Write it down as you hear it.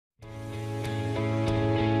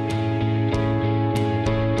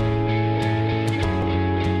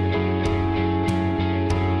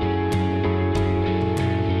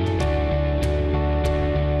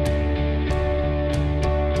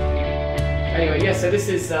Anyway, yeah, so this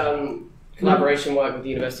is collaboration work with the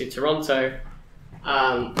University of Toronto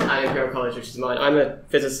and Imperial College, which is mine. I'm a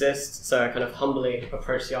physicist, so I kind of humbly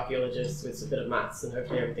approach the archaeologists with a bit of maths, and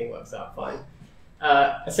hopefully everything works out fine.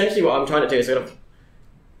 Essentially what I'm trying to do is it's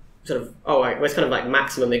kind of like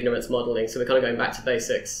maximum ignorance modeling, so we're kind of going back to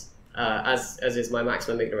basics, as is my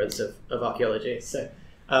maximum ignorance of archaeology. So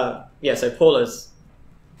yeah, so Paula's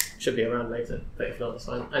should be around later, but if not, it's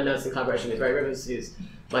fine. And there's some collaboration with Ray Rivers, who's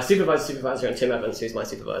my supervisor, and Tim Evans, who's my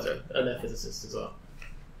supervisor, and they're physicists as well.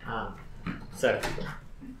 So,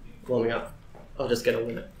 warming up, I'll just get on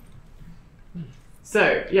with it.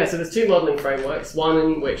 So, yeah, so there's two modelling frameworks, one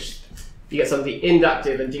in which you get some of the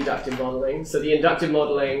inductive and deductive modelling. So the inductive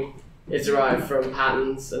modelling is derived from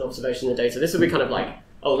patterns and observation of data. This would be kind of like,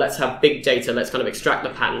 oh, let's have big data, let's kind of extract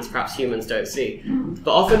the patterns perhaps humans don't see.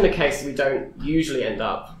 But often the case, we don't usually end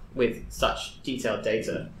up with such detailed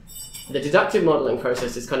data. The deductive modelling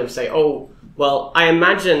process is kind of say, oh, well, I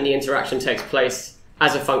imagine the interaction takes place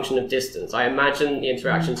as a function of distance. I imagine the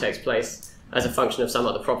interaction takes place as a function of some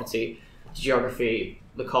other property, geography,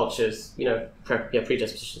 the cultures,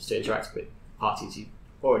 predispositions to interact with parties you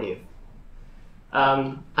already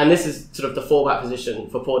have. And this is sort of the fallback position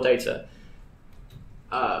for poor data.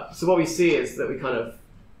 So what we see is that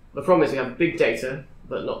the problem is we have big data,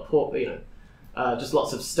 but not poor, just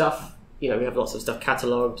lots of stuff. We have lots of stuff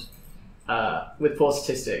catalogued with poor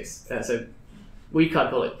statistics. So we kind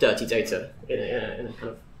of call it dirty data in a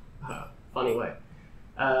kind of funny way.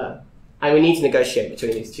 And we need to negotiate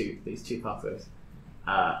between these two pathways.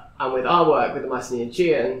 And with our work with the Mycenaean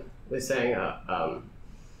Aegean, we're saying,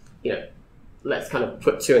 let's kind of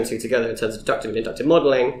put two and two together in terms of deductive and inductive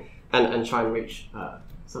modelling and try and reach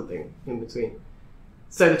something in between.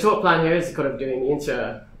 So the talk plan here is kind of doing the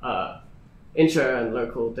intra and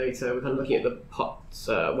local data. We're kind of looking at the pots,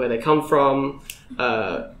 where they come from.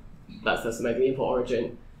 That's maybe the import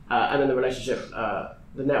origin, and then the relationship,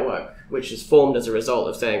 the network, which is formed as a result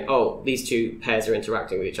of saying, oh, these two pairs are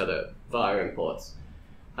interacting with each other via imports.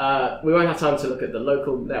 We won't have time to look at the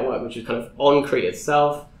local network, which is kind of on Crete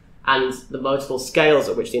itself, and the multiple scales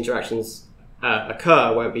at which the interactions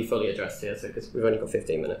occur won't be fully addressed here, because we've only got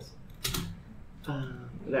 15 minutes.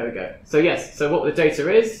 There we go. So yes, so what the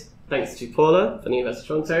data is, thanks to Paula from the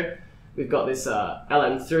University of Toronto, we've got this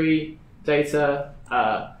LM3 data,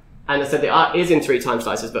 and I said the is in 3 time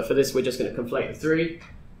slices, but for this we're just going to conflate the 3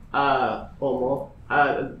 or more.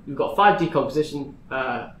 We've got 5 deposition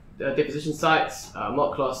sites,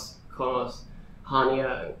 Moklos, Konos,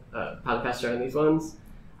 Hania, Palapestra, and these ones.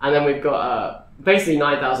 And then we've got basically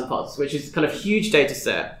 9,000 pots, which is kind of huge data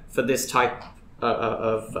set for this type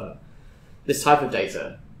of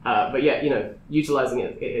data. But yeah, utilizing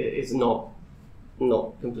it is not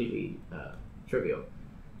completely trivial.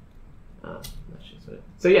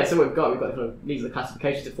 So yeah, so we've got kind of, these are the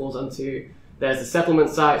classifications it falls onto. There's the settlement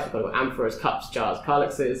sites. We've got amphoras, cups, jars,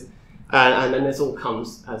 calyxes, and then this all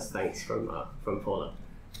comes as thanks from Paula.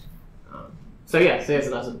 So yeah, so here's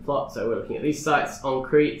a nice little plot. So we're looking at these sites on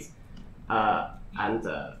Crete, yeah,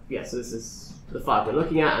 so this is the 5 we're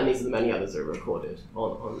looking at, and these are the many others that are recorded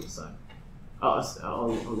on the site,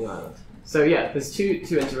 on the island. So yeah, there's two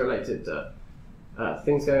interrelated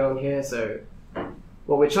things going on here. So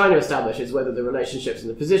what we're trying to establish is whether the relationships and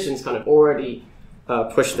the positions kind of already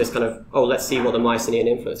push this kind of, oh, let's see what the Mycenaean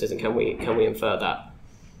influence is, and can we infer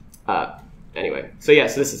that? Anyway, so yeah,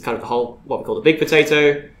 so this is kind of the whole, what we call the big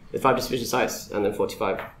potato, with 5 distribution sites, and then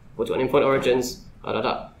 41 endpoint origins,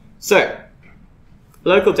 So,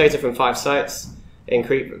 local data from 5 sites in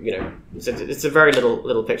Crete, it's a very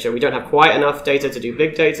little picture. We don't have quite enough data to do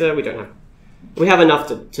big data. We have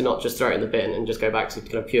enough to not just throw it in the bin and just go back to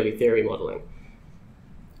kind of purely theory modeling.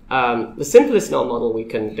 The simplest null model we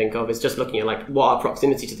can think of is just looking at like what our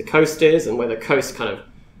proximity to the coast is, and whether coast the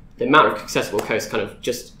amount of accessible coast kind of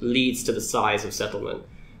just leads to the size of settlement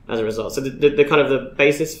as a result. So the kind of the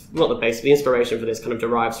basis, not the basis, the inspiration for this kind of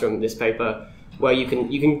derives from this paper, where you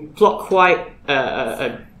can plot quite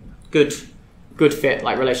a good fit,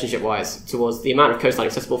 like relationship wise, towards the amount of coastline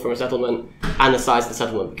accessible from a settlement and the size the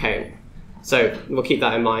settlement became. So we'll keep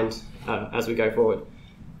that in mind as we go forward.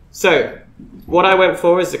 So what I went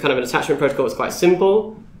for is the kind of an attachment protocol that's quite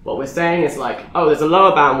simple. What we're saying is like, oh, there's a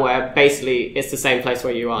lower bound where basically it's the same place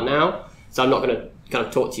where you are now. So I'm not going to kind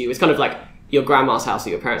of talk to you. It's kind of like your grandma's house or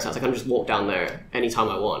your parents' house. I can just walk down there anytime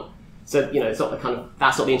I want. So, it's not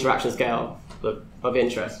that's not the interaction scale of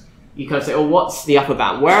interest. You kind of say, oh, what's the upper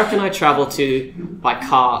bound? Where can I travel to by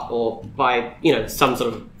car or by, some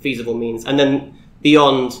sort of feasible means? And then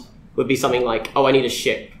beyond would be something like, oh, I need a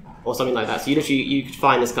ship or something like that. So you could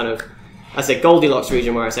find this kind of I say Goldilocks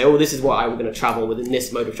region where I say, oh, this is what I'm going to travel within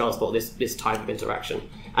this mode of transport, this type of interaction.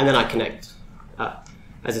 And then I connect.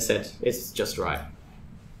 As I said, it's just right.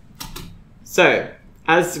 So,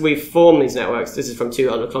 as we form these networks, this is from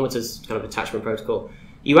 200 kilometers kind of attachment protocol,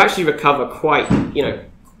 you actually recover quite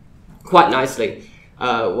nicely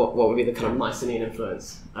what would be the kind of Mycenaean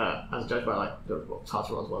influence, as judged by like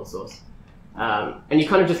Tartaron's one source. And you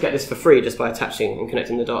kind of just get this for free just by attaching and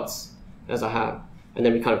connecting the dots, as I have. And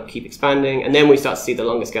then we kind of keep expanding, and then we start to see the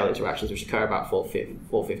longer scale interactions, which occur about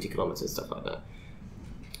 450 kilometers, stuff like that.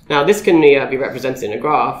 Now, this can be represented in a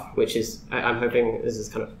graph, which is, I'm hoping this is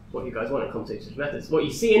kind of what you guys want in computational methods. What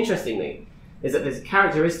you see, interestingly, is that this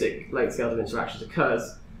characteristic length scale of interactions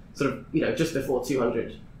occurs sort of, just before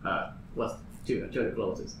 200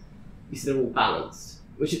 kilometers. You see they're all balanced,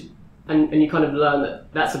 which is, and you kind of learn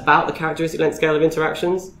that that's about the characteristic length scale of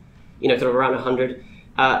interactions, sort of around 100.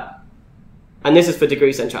 And this is for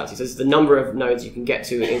degree centrality, so this is the number of nodes you can get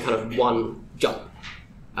to in kind of one jump.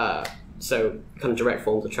 So kind of direct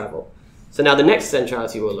forms of travel. So now the next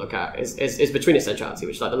centrality we'll look at is between a centrality,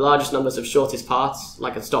 which is like the largest numbers of shortest paths,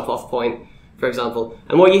 like a stop-off point, for example.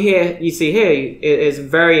 And what you see here is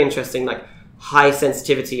very interesting, like high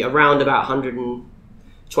sensitivity, around about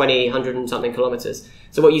 120, 100 and something kilometers.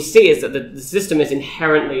 So what you see is that the system is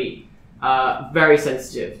inherently very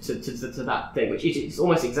sensitive to that thing, which is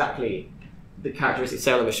almost exactly the characteristic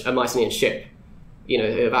sail of a Mycenaean ship,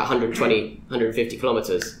 about 120, 150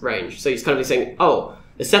 kilometers range. So he's kind of saying, oh,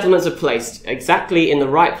 the settlements are placed exactly in the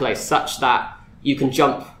right place such that you can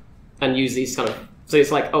jump and use these kind of, so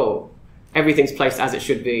it's like, oh, everything's placed as it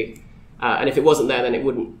should be. And if it wasn't there,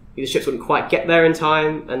 then the ships wouldn't quite get there in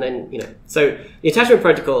time. And then, so the attachment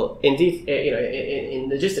protocol, indeed, in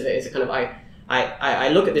the gist of it is a kind of, I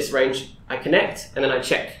look at this range, I connect, and then I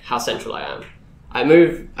check how central I am. I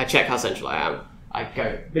move, I check how central I am. I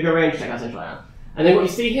go bigger range, check how central I am. And then what you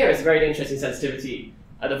see here is a very interesting sensitivity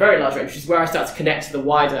at the very large range, which is where I start to connect to the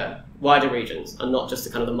wider regions and not just the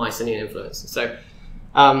kind of the Mycenaean influence. So,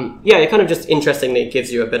 it kind of just interestingly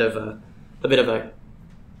gives you a bit of a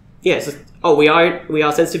so, oh, we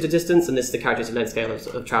are sensitive to distance, and this is the characteristic length scale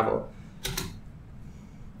of travel.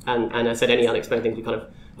 And I said any unexplained things, kind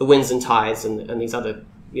of the winds and tides and these other,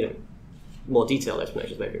 more detailed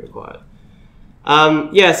explanations may be required.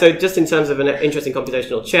 So just in terms of an interesting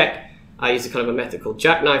computational check, I use a kind of a method called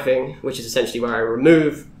jackknifing, which is essentially where I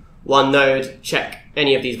remove one node, check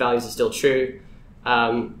any of these values are still true.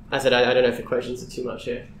 I said I don't know if equations are too much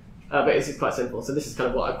here, but it's quite simple. So this is kind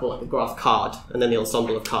of what I call like a graph card, and then the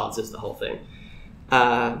ensemble of cards is the whole thing.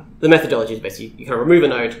 The methodology is basically you kind of remove a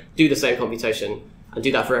node, do the same computation, and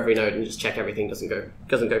do that for every node, and just check everything doesn't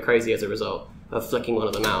go crazy as a result of flicking one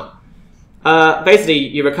of them out. Basically,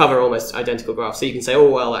 you recover almost identical graphs. So you can say, oh,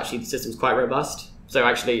 well, actually, the system's quite robust. So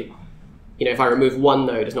actually, if I remove one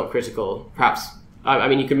node, it's not critical. Perhaps,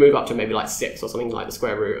 you can move up to maybe like 6 or something like the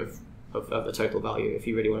square root of the total value if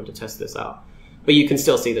you really wanted to test this out. But you can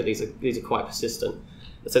still see that these are quite persistent.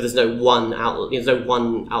 So there's no one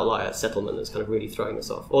outlier settlement that's kind of really throwing this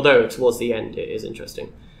off. Although towards the end, it is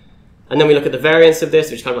interesting. And then we look at the variance of this,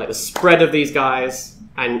 which is kind of like the spread of these guys,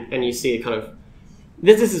 and you see kind of,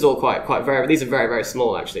 this is all quite variable. These are very, very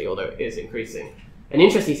small, actually, although it is increasing. And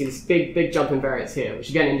interesting, you see this big jump in variance here, which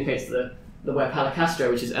again indicates the where Palacastro,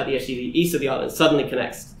 which is actually the east of the island, suddenly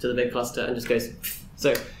connects to the big cluster and just goes.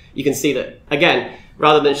 So you can see that, again,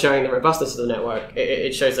 rather than showing the robustness of the network,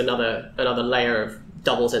 it shows another layer of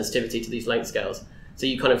double sensitivity to these length scales. So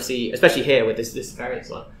you kind of see, especially here with this variance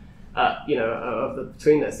one,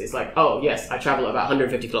 between this, it's like, oh, yes, I travel at about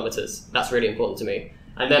 150 kilometers. That's really important to me.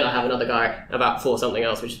 And then I have another guy about 4 something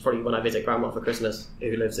else, which is probably when I visit grandma for Christmas,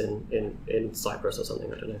 who lives in Cyprus or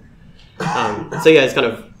something, I don't know. So yeah, it's kind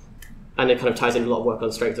of, and it kind of ties in a lot of work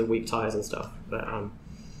on strength of weak ties and stuff. But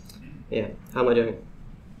yeah, how am I doing?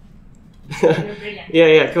 You're brilliant.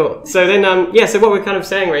 Yeah, cool. So then, so what we're kind of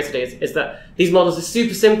saying right today is that these models are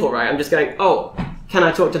super simple, right? I'm just going, oh, can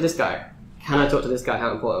I talk to this guy? Can I talk to this guy?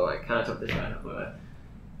 How important am I? Can I talk to this guy? How important am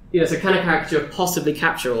I? So can a caricature possibly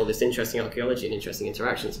capture all this interesting archaeology and interesting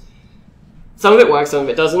interactions? Some of it works, some of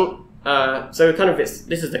it doesn't. So kind of this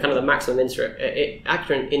is the kind of the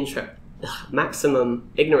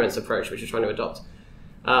maximum ignorance approach which we're trying to adopt,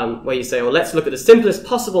 where you say, well, let's look at the simplest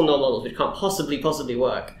possible null models which can't possibly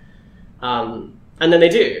work, and then they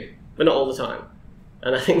do, but not all the time.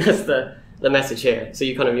 And I think that's the message here. So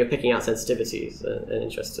you're picking out sensitivities and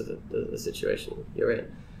interest to the situation you're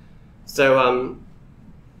in. So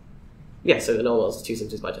so the null models are too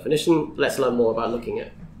simple by definition. Let's learn more about looking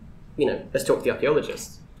at, let's talk to the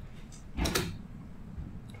archaeologists.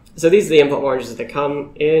 So these are the input oranges as they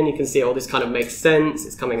come in. You can see all this kind of makes sense.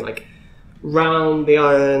 It's coming like round the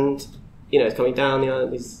island, it's coming down the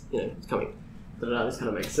island, it's coming, this kind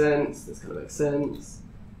of makes sense, this kind of makes sense.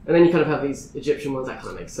 And then you kind of have these Egyptian ones, that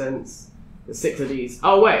kind of makes sense. The Cyclades,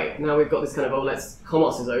 oh wait, now we've got this kind of,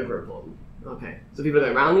 Homos is over important. Okay, so people are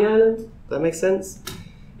going around the island, that makes sense.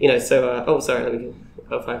 And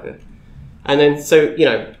then,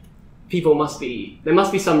 there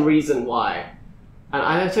must be some reason why. And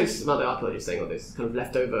I took some other archaeologists saying all this kind of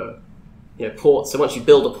leftover, ports. So once you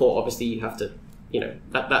build a port, obviously you have to,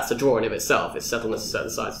 that's a drawing of itself. Its settlements a certain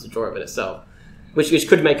size is a drawing in itself, which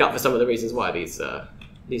could make up for some of the reasons why these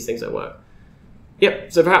things don't work.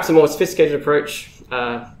 Yep. So perhaps a more sophisticated approach.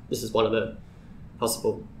 This is one of the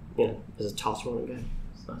possible. There's a task rolling again.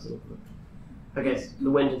 It's nice and awkward. I guess the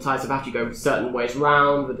wind and tides have actually go certain ways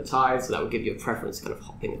round with the tides, so that would give you a preference kind of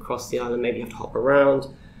hopping across the island. Maybe you have to hop around.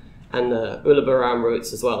 And the Ulabaram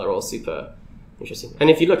routes as well are all super interesting. And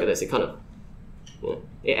if you look at this, it kind of,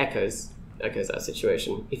 it echoes that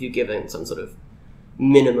situation. If you give in some sort of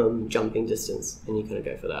minimum jumping distance, and you kind of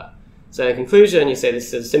go for that. So in conclusion, you say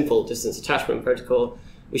this is a simple distance attachment protocol.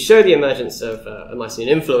 We show the emergence of a Mycenaean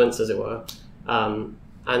influence, as it were, and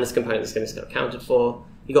this component is going to be accounted for.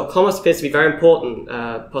 You've got commerce appears to be very important,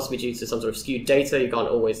 possibly due to some sort of skewed data. You can't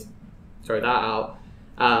always throw that out.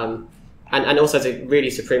 And also has a really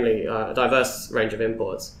supremely diverse range of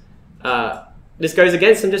imports. This goes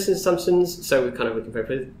against some distance assumptions, so we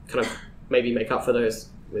can maybe make up for those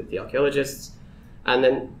with the archaeologists. And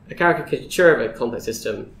then a caricature of a complex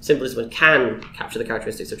system, simple as one can capture the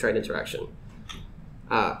characteristics of trade interaction.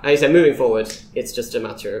 As I said, moving forward, it's just a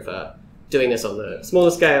matter of doing this on the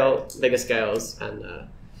smaller scale, bigger scales,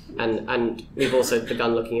 and we've also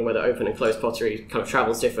begun looking at whether open and closed pottery kind of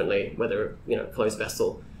travels differently, whether closed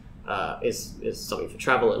vessel is something for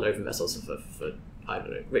travel and open vessels for I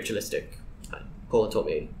don't know, ritualistic. Paula taught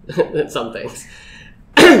me some things.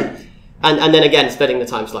 And then again, splitting the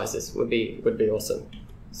time slices would be awesome.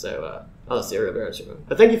 So I'll see you real soon.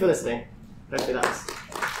 But thank you for listening. Hopefully that's